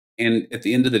And at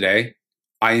the end of the day,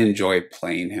 I enjoy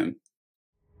playing him.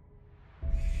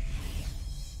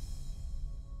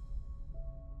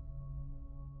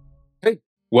 Hey,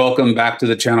 welcome back to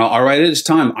the channel. All right, it is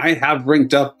time. I have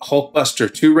ranked up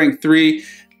Hulkbuster to rank 3.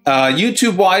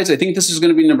 YouTube-wise, I think this is going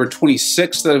to be number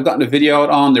 26 that I've gotten a video out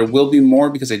on. There will be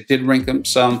more because I did rank them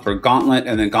some for Gauntlet,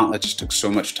 and then Gauntlet just took so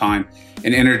much time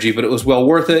and energy, but it was well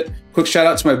worth it. Quick shout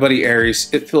out to my buddy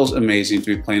Aries. It feels amazing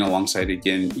to be playing alongside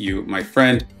again, you, my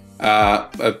friend.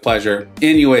 A pleasure.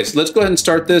 Anyways, let's go ahead and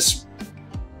start this.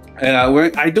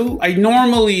 I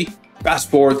normally fast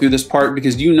forward through this part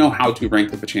because you know how to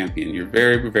rank up a champion. You're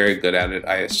very, very good at it,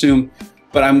 I assume.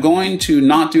 But I'm going to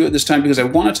not do it this time because I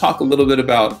want to talk a little bit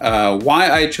about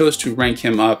why I chose to rank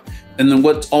him up, and then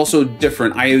what's also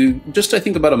different. I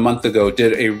think about a month ago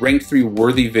did a rank 3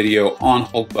 worthy video on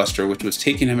Hulkbuster, which was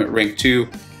taking him at rank 2,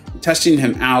 testing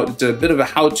him out. It's a bit of a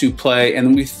how-to play, and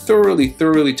then we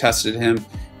thoroughly tested him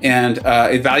and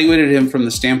evaluated him from the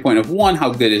standpoint of, one,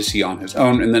 how good is he on his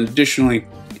own, and then additionally,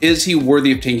 is he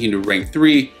worthy of taking to rank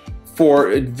 3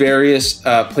 for various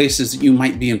places that you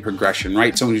might be in progression,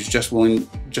 right? Someone who's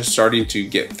just starting to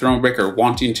get Thronebreaker or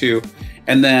wanting to,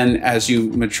 and then as you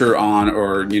mature on,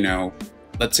 or, you know,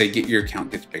 let's say your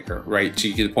account gets bigger, right? So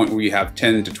you get to the point where you have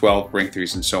 10 to 12 rank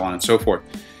 3s and so on and so forth.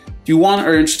 If you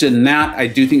are interested in that, I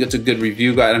do think it's a good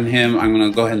review guide on him. I'm going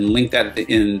to go ahead and link that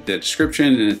in the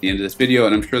description and at the end of this video,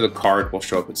 and I'm sure the card will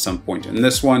show up at some point in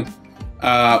this one.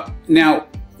 Now,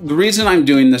 the reason I'm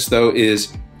doing this though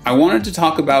is I wanted to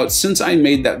talk about, since I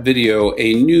made that video,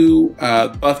 a new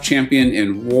buff champion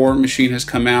in War Machine has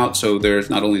come out. So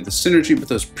there's not only the synergy, but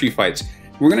those pre-fights.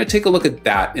 We're going to take a look at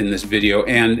that in this video.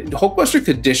 And Hulkbuster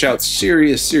could dish out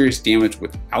serious damage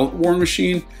without War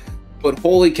Machine. But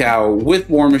holy cow, with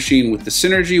War Machine, with the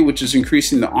synergy, which is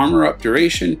increasing the armor up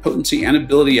duration, potency, and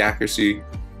ability accuracy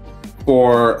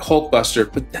for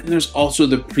Hulkbuster. But then there's also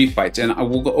the pre-fights. And I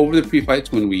will go over the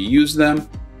pre-fights when we use them.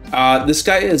 This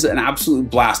guy is an absolute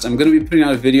blast. I'm going to be putting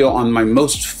out a video on my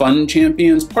most fun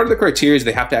champions. Part of the criteria is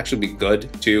they have to actually be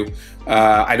good too.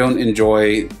 I don't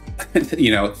enjoy,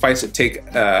 you know, fights that take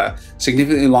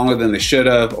significantly longer than they should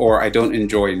have, or I don't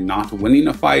enjoy not winning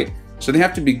a fight. So they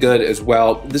have to be good as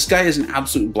well. This guy is an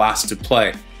absolute blast to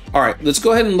play. All right, let's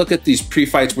go ahead and look at these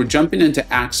pre-fights. We're jumping into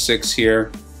Act 6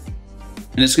 here,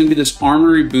 and it's going to be this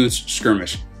Armory Boost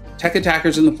skirmish. Tech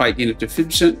attackers in the fight gain up to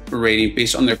 50% rating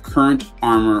based on their current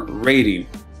armor rating.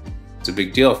 It's a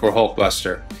big deal for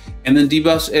Hulkbuster. And then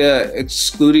debuffs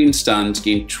excluding stuns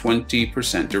gain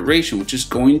 20% duration, which is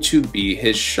going to be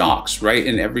his shocks, right?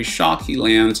 In every shock he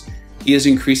lands, he is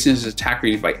increasing his attack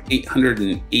rating by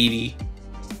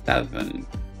 887.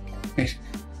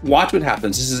 Watch what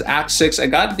happens. This is Act 6. I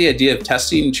got the idea of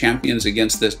testing champions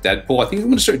against this Deadpool. I think I'm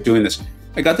going to start doing this.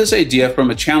 I got this idea from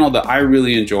a channel that I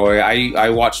really enjoy. I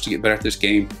watch to get better at this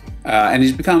game, and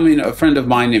he's becoming a friend of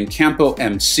mine named Campo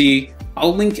MC.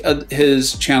 I'll link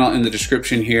his channel in the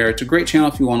description here. It's a great channel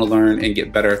if you want to learn and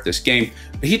get better at this game.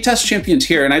 But he tests champions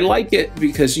here, and I like it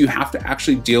because you have to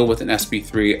actually deal with an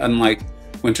SP3, unlike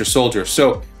Winter Soldier.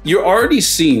 So you're already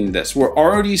seeing this. We're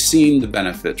already seeing the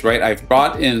benefits, right? I've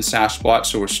brought in Sasquatch,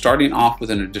 so we're starting off with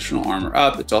an additional armor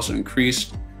up. It's also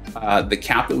increased the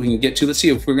cap that we can get to. Let's see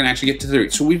if we're going to actually get to 3.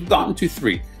 So we've gotten to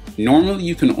 3. Normally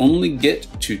you can only get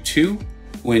to 2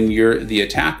 when you're the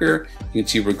attacker. You can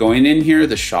see we're going in here.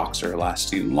 The shocks are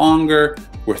lasting longer.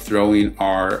 We're throwing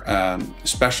our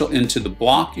special into the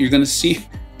block. You're going to see,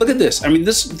 look at this. I mean,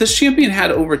 this champion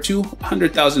had over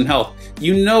 200,000 health.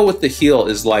 You know what the heal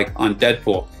is like on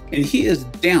Deadpool. And he is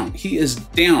down. He is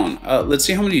down. Let's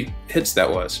see how many hits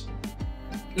that was.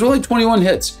 There's only 21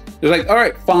 hits. They're like, all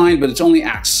right, fine, but it's only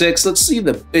Act 6. Let's see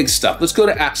the big stuff. Let's go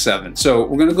to Act 7. So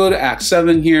we're going to go to Act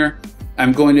 7 here.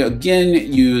 I'm going to, again,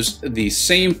 use the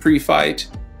same pre-fight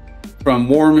from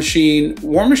War Machine.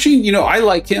 War Machine, you know, I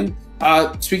like him.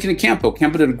 Speaking of Campo,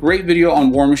 Campo did a great video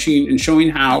on War Machine and showing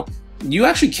how you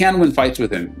actually can win fights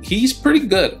with him. He's pretty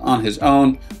good on his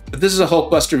own, but this is a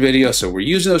Hulkbuster video, so we're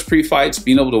using those pre-fights.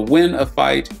 Being able to win a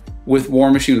fight with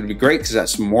War Machine would be great because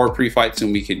that's more pre-fights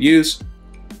than we could use.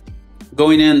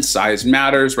 Going in, size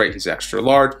matters, right? He's extra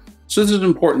large. So this is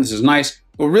important, this is nice.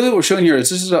 But really what we're showing here is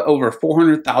this is over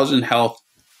 400,000 health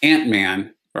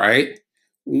Ant-Man, right?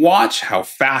 Watch how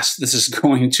fast this is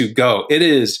going to go. It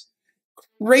is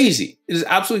crazy. It is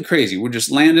absolutely crazy. We're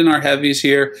just landing our heavies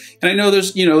here. And I know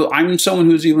there's, you know, I'm someone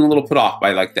who's even a little put off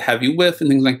by like the heavy whiff and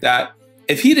things like that.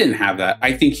 If he didn't have that,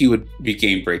 I think he would be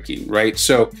game breaking, right?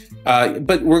 So,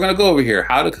 but we're going to go over here,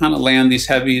 how to kind of land these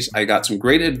heavies. I got some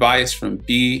great advice from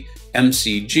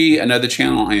BMcG, another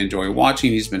channel I enjoy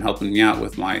watching. He's been helping me out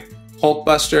with my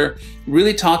Hulkbuster,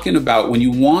 really talking about when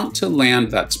you want to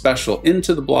land that special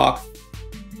into the block.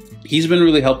 He's been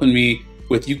really helping me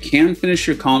with, you can finish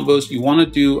your combos. You want to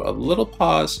do a little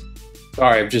pause.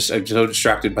 Sorry, I'm so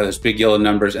distracted by those big yellow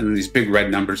numbers and then these big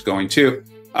red numbers going too.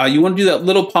 You want to do that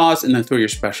little pause and then throw your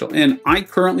special in. I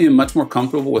currently am much more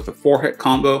comfortable with a 4-hit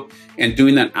combo and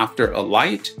doing that after a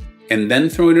light and then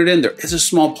throwing it in. There is a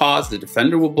small pause. The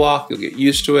defender will block. You'll get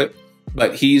used to it.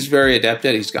 But he's very adept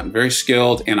at it. He's gotten very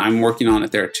skilled, and I'm working on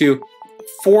it there too.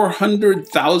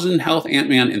 400,000 health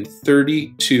Ant-Man in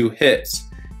 32 hits.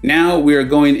 Now we are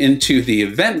going into the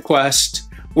event quest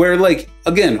where, like,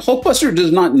 again, Hulkbuster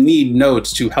does not need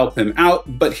nodes to help him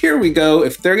out, but here we go.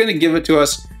 If they're gonna give it to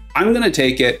us, I'm gonna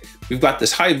take it. We've got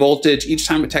this high voltage. Each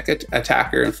time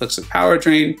attacker inflicts a power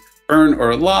drain, burn,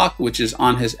 or lock, which is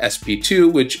on his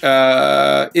SP2, which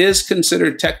is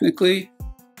considered technically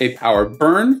a power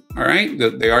burn, all right?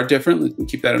 They are different,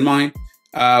 keep that in mind.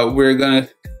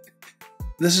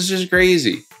 This is just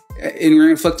crazy. And we're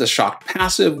gonna inflict a shock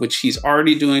passive, which he's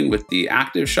already doing with the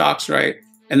active shocks, right?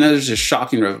 And then there's a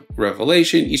shocking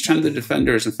revelation. Each time the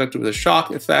defender is inflicted with a shock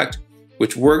effect,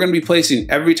 which we're gonna be placing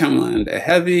every time we land a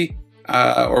heavy,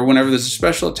 or whenever there's a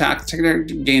special attack, the secondary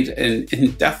gains an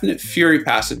indefinite fury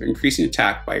passive, increasing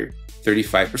attack by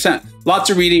 35%.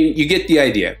 Lots of reading, you get the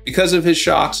idea. Because of his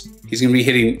shocks, he's gonna be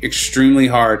hitting extremely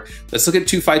hard. Let's look at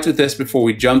 2 fights with this before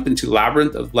we jump into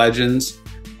Labyrinth of Legends,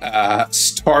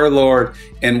 Star-Lord,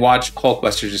 and watch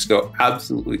Hulkbuster just go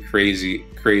absolutely crazy,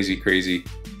 crazy, crazy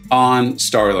on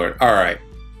Star-Lord. All right.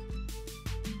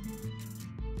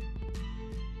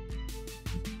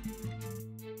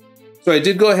 So I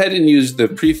did go ahead and use the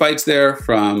pre-fights there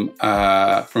from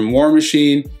War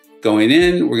Machine. Going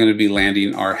in, we're going to be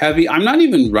landing our heavy. I'm not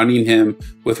even running him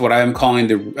with what I am calling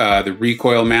the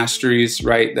recoil masteries,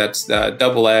 right? That's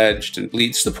double-edged and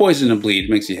bleeds. The poison and bleed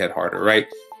makes you hit harder, right?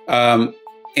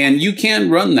 And you can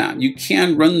run that. You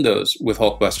can run those with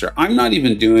Hulkbuster. I'm not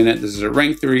even doing it. This is a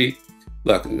rank 3.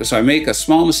 Look, so I make a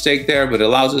small mistake there, but it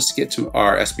allows us to get to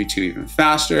our SP2 even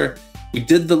faster. We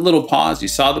did the little pause. You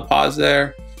saw the pause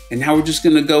there. And now we're just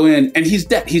going to go in, and he's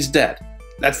dead. He's dead.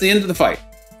 That's the end of the fight.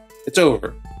 It's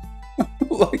over.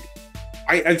 Like,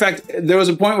 in fact, there was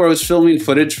a point where I was filming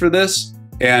footage for this,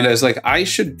 and I was like, I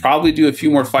should probably do a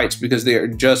few more fights because they are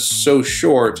just so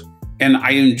short, and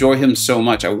I enjoy him so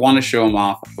much. I want to show him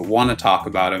off. I want to talk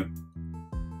about him.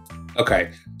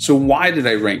 Okay, so why did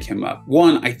I rank him up?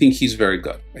 One, I think he's very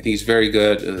good. I think he's very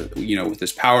good, you know, with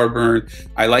his power burn.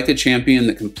 I like a champion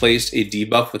that can place a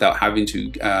debuff without having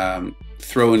to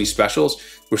throw any specials.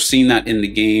 We're seeing that in the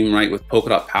game, right, with polka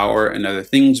dot power and other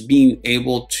things. Being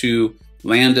able to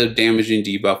land a damaging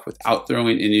debuff without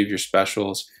throwing any of your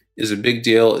specials is a big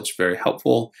deal. It's very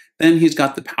helpful. Then he's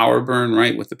got the power burn,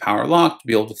 right, with the power lock. To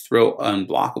be able to throw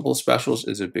unblockable specials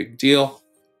is a big deal.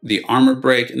 The armor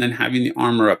break, and then having the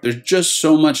armor up. There's just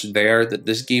so much there that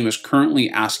this game is currently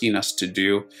asking us to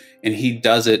do, and he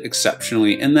does it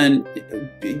exceptionally. And then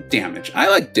big damage. I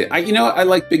like it. You know, I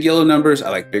like big yellow numbers. I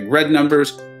like big red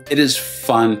numbers. It is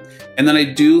fun. And then I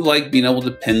do like being able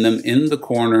to pin them in the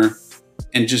corner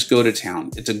and just go to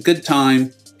town. It's a good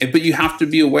time, but you have to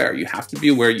be aware. You have to be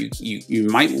aware. You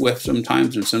might whiff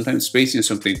sometimes, and sometimes spacing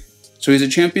something. So he's a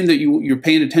champion that you're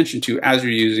paying attention to as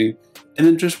you're using. And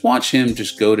then just watch him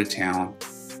just go to town.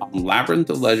 On Labyrinth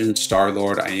of Legends,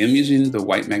 Star-Lord, I am using the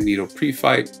white Magneto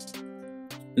pre-fight.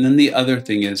 And then the other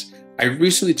thing is, I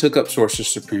recently took up Sorcerer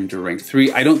Supreme to rank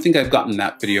 3. I don't think I've gotten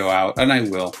that video out, and I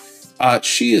will.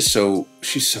 She's so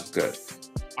good.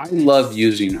 I love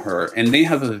using her, and they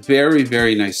have a very,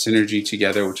 very nice synergy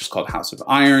together, which is called House of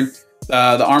Iron.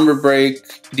 The armor break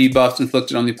debuffs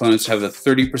inflicted on the opponents have a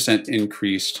 30%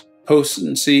 increased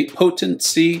potency.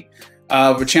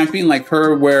 A champion like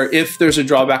her, where if there's a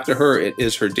drawback to her, it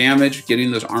is her damage.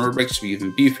 Getting those armor breaks to be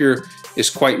even beefier is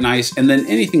quite nice. And then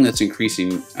anything that's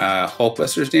increasing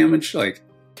Hulkbuster's damage, like,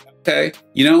 okay,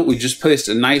 you know, we just placed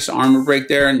a nice armor break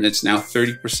there, and it's now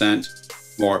 30%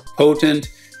 more potent.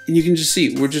 And you can just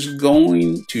see, we're just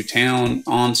going to town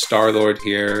on Star-Lord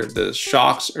here. The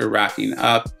shocks are racking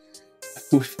up.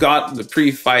 We've got the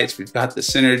pre-fights, we've got the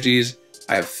synergies.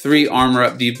 I have 3 armor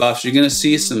up debuffs. You're gonna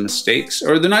see some mistakes,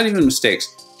 or they're not even mistakes.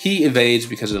 He evades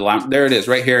because of the lamp. There it is,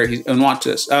 right here. And watch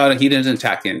this. He didn't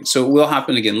attack in. So it will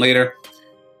happen again later.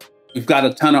 We've got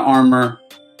a ton of armor.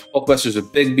 Hulkbuster's a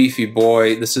big, beefy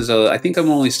boy. This is I think I'm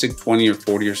only stick 20 or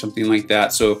 40 or something like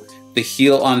that. So the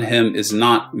heal on him is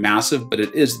not massive, but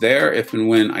it is there if and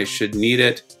when I should need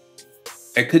it.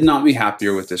 I could not be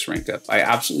happier with this rank up. I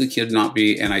absolutely could not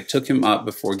be, and I took him up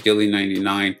before Gilly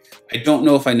 99. I don't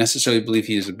know if I necessarily believe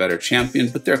he is a better champion,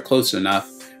 but they're close enough.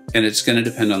 and it's going to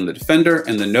depend on the defender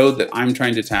and the node that I'm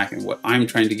trying to attack and what I'm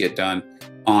trying to get done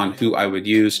on who I would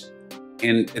use.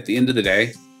 And at the end of the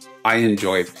day, I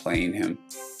enjoy playing him.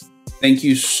 Thank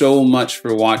you so much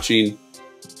for watching.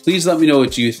 Please let me know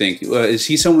what you think. Is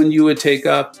he someone you would take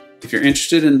up? If you're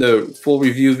interested in the full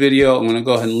review video, I'm going to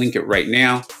go ahead and link it right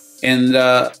now. And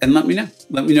let me know.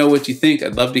 Let me know what you think.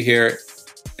 I'd love to hear it.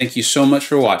 Thank you so much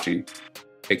for watching.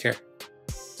 Take care.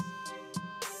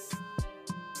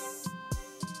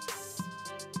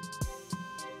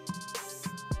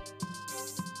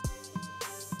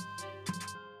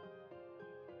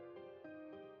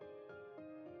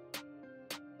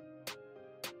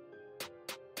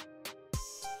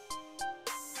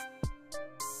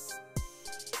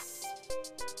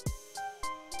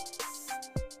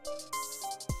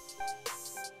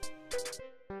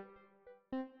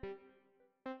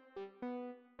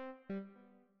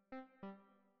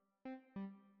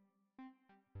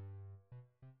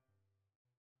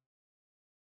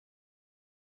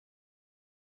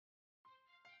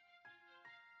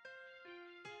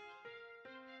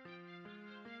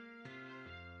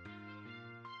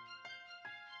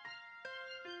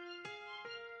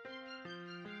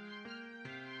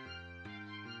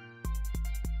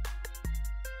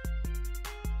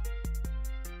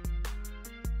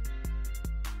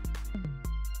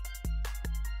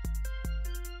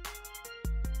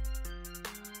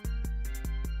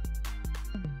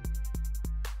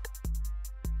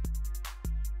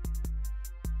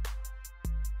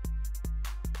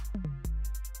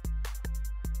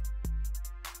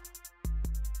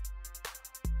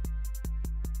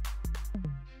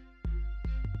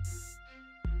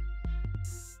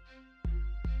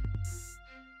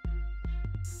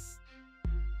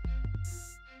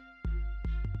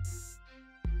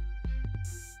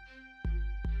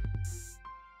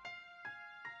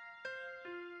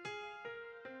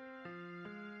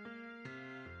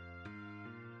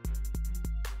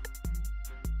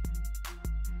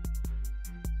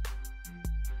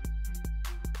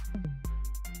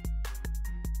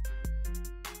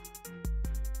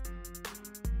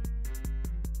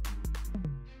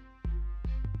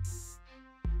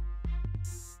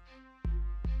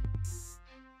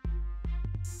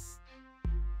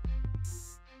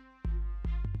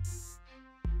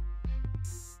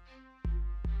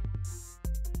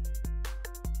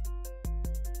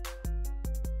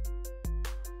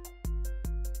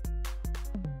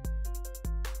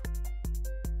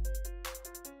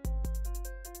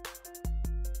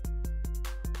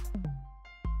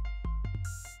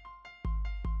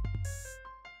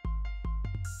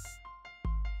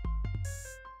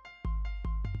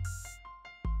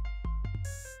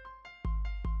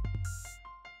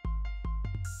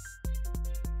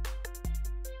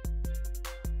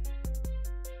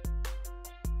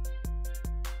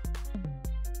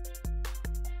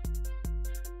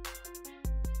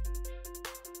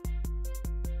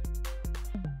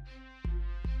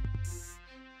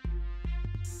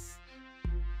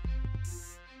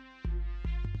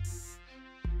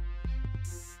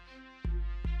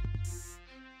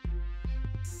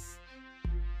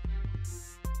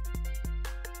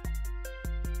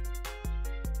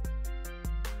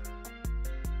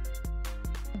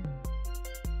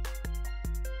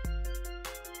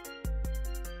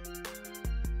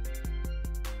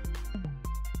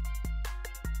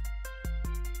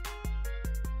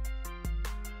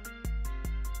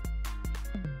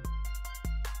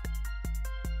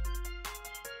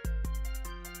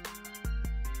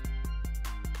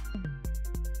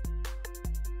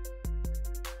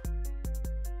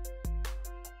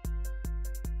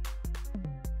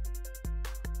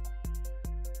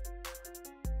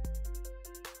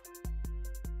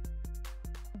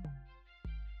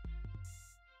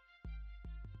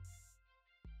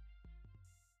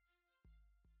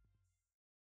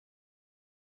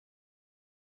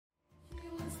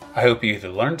 I hope you either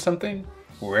learned something,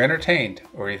 were entertained,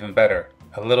 or even better,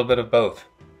 a little bit of both.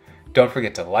 Don't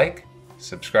forget to like,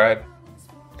 subscribe.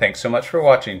 Thanks so much for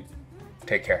watching.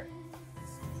 Take care.